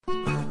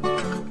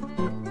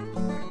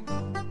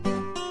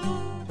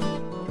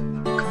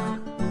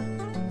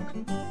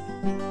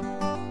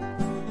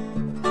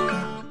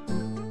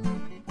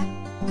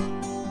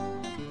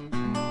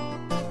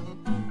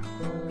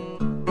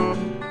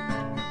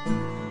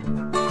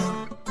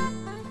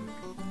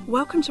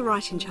Welcome to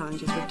Writing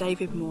Challenges with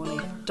David Morley,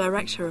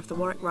 Director of the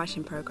Warwick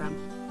Writing Programme.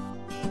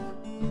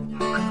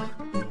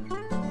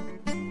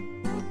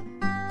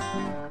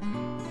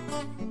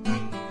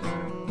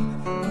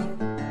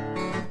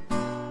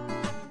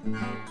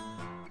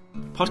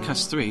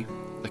 Podcast 3,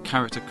 The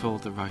Character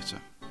Called the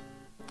Writer.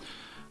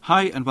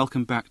 Hi and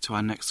welcome back to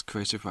our next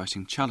Creative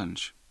Writing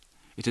Challenge.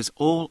 It is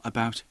all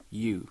about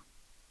you.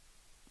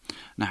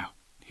 Now,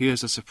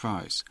 here's a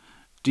surprise.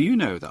 Do you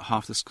know that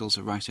half the skills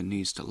a writer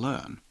needs to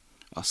learn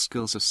are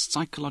skills of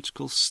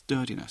psychological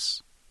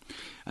sturdiness,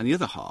 and the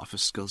other half are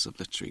skills of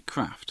literary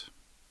craft?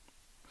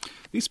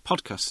 These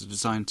podcasts are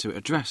designed to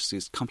address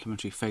these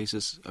complementary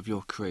phases of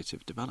your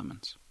creative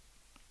development.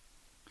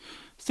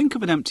 Think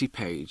of an empty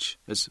page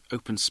as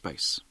open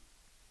space.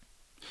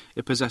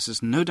 It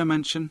possesses no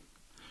dimension.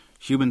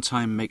 Human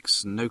time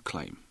makes no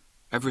claim.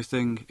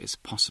 Everything is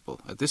possible.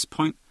 At this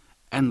point,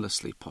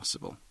 endlessly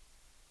possible.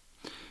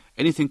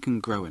 Anything can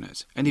grow in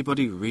it.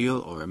 Anybody, real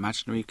or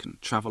imaginary, can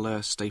travel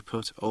there, stay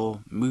put,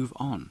 or move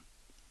on.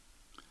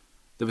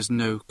 There is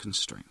no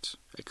constraint,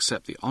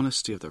 except the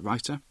honesty of the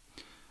writer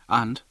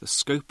and the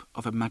scope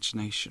of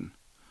imagination,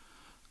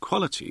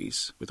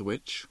 qualities with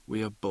which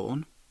we are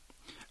born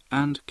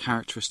and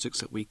characteristics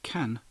that we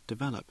can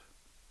develop.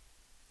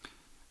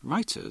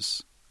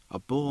 Writers are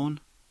born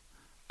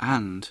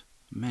and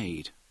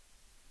made.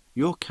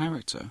 Your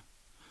character,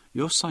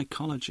 your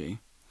psychology,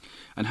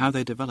 and how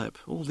they develop,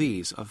 all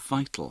these are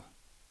vital.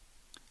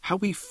 How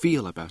we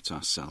feel about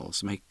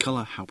ourselves may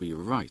colour how we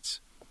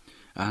write,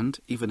 and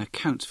even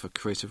account for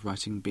creative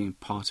writing being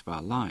part of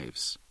our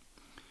lives.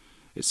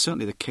 It's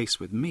certainly the case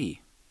with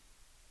me.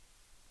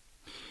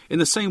 In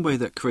the same way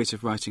that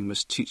creative writing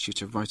must teach you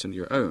to write on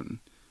your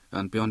own,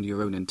 and beyond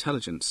your own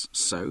intelligence,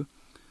 so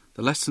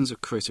the lessons of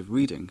creative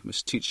reading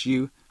must teach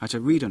you how to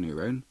read on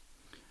your own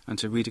and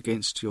to read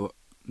against your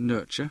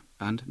nurture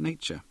and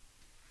nature.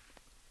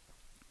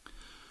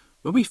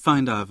 When we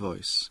find our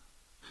voice,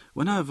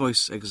 when our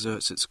voice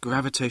exerts its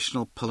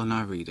gravitational pull on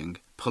our reading,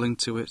 pulling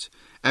to it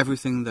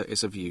everything that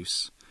is of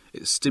use,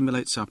 it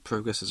stimulates our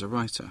progress as a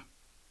writer.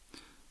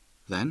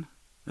 Then,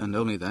 and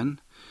only then,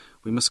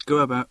 we must go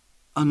about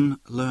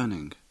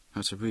unlearning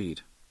how to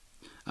read,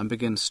 and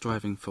begin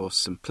striving for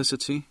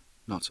simplicity,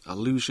 not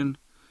illusion,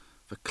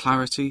 for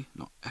clarity,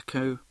 not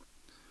echo,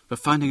 for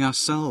finding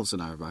ourselves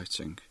in our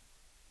writing,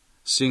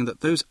 seeing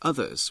that those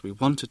others we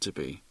wanted to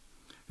be,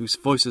 whose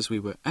voices we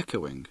were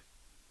echoing,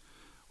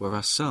 were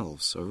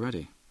ourselves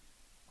already.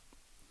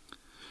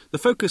 The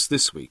focus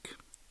this week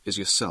is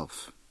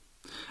yourself,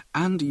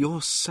 and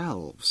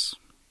yourselves.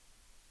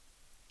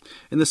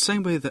 In the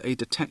same way that a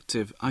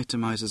detective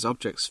itemizes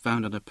objects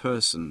found on a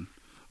person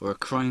or a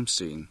crime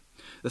scene,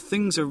 the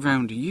things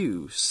around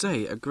you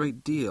say a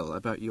great deal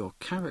about your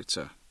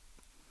character.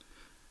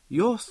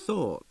 Your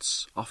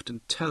thoughts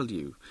often tell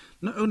you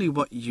not only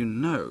what you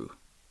know,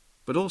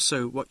 but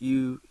also what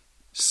you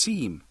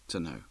seem to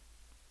know.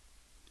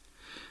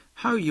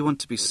 How you want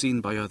to be seen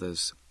by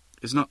others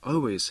is not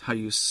always how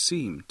you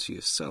seem to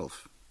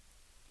yourself.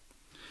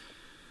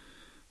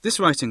 This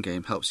writing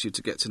game helps you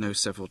to get to know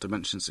several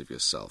dimensions of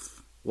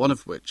yourself, one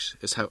of which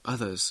is how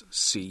others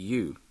see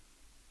you.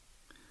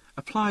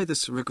 Apply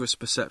this rigorous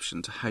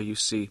perception to how you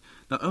see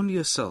not only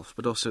yourself,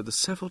 but also the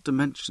several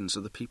dimensions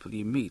of the people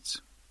you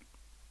meet.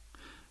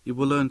 You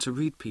will learn to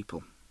read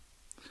people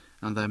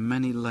and their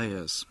many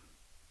layers.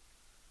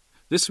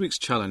 This week's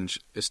challenge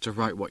is to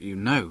write what you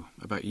know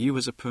about you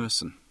as a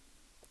person.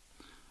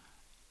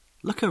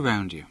 Look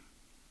around you.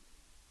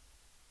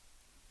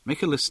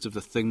 Make a list of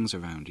the things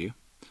around you,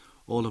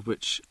 all of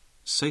which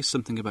say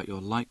something about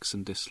your likes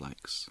and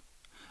dislikes,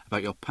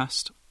 about your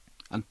past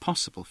and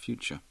possible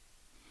future,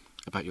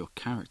 about your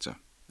character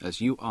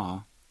as you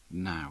are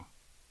now.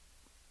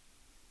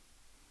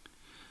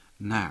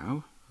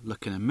 Now,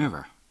 look in a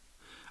mirror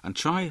and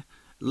try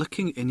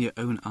looking in your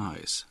own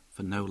eyes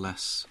for no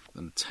less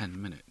than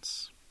 10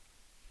 minutes.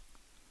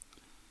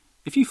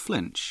 If you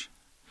flinch,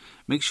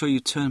 make sure you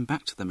turn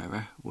back to the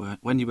mirror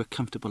when you are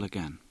comfortable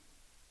again.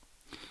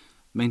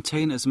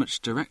 Maintain as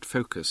much direct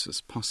focus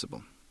as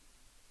possible.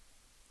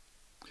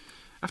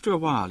 After a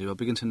while, you will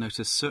begin to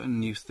notice certain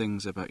new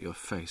things about your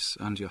face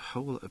and your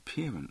whole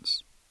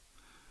appearance.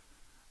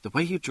 The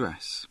way you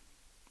dress,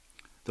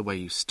 the way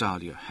you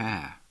style your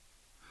hair,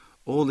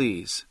 all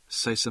these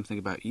say something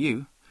about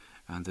you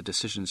and the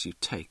decisions you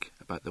take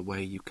about the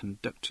way you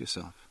conduct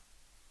yourself.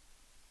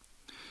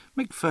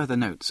 Make further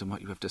notes on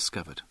what you have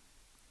discovered.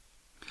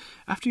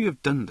 After you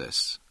have done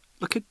this,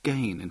 look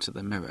again into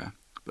the mirror,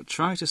 but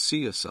try to see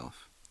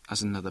yourself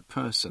as another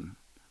person,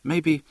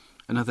 maybe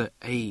another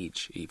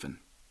age even.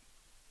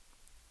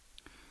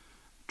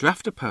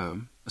 Draft a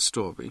poem, a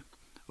story,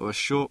 or a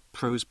short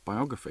prose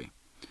biography,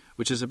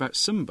 which is about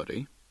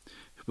somebody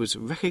who is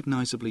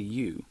recognisably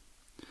you,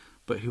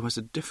 but who has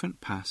a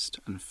different past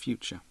and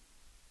future.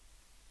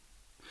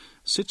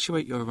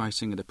 Situate your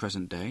writing in the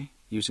present day,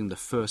 using the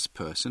first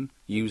person,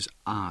 use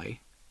I,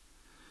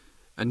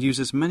 and use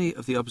as many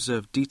of the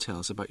observed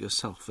details about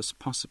yourself as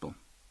possible.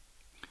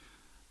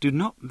 Do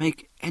not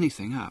make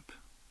anything up.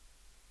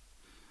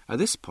 At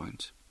this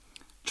point,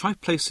 Try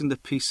placing the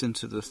piece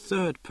into the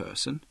third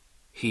person,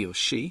 he or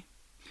she,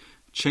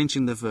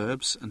 changing the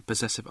verbs and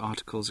possessive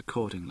articles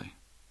accordingly.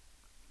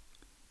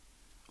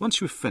 Once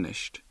you've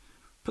finished,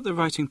 put the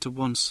writing to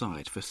one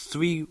side for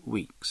 3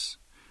 weeks,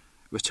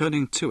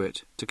 returning to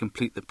it to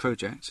complete the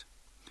project,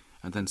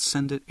 and then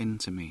send it in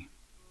to me.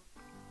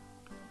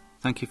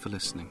 Thank you for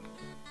listening,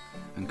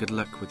 and good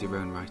luck with your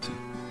own writing.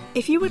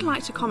 If you would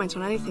like to comment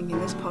on anything in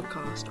this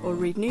podcast or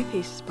read new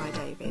pieces by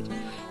David,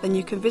 then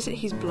you can visit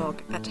his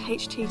blog at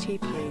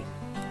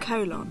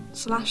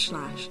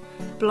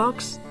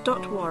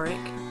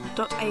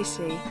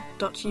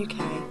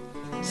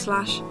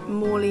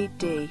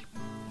http://blogs.warwick.ac.uk/MorleyD.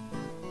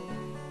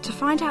 To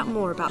find out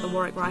more about the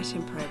Warwick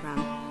Writing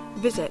Programme,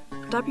 visit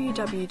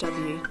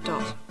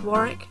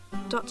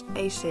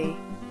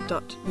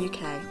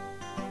www.warwick.ac.uk.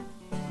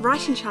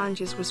 Writing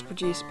Challenges was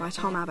produced by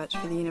Tom Abbott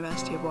for the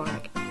University of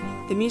Warwick.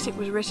 The music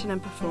was written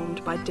and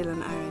performed by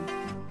Dylan Owen.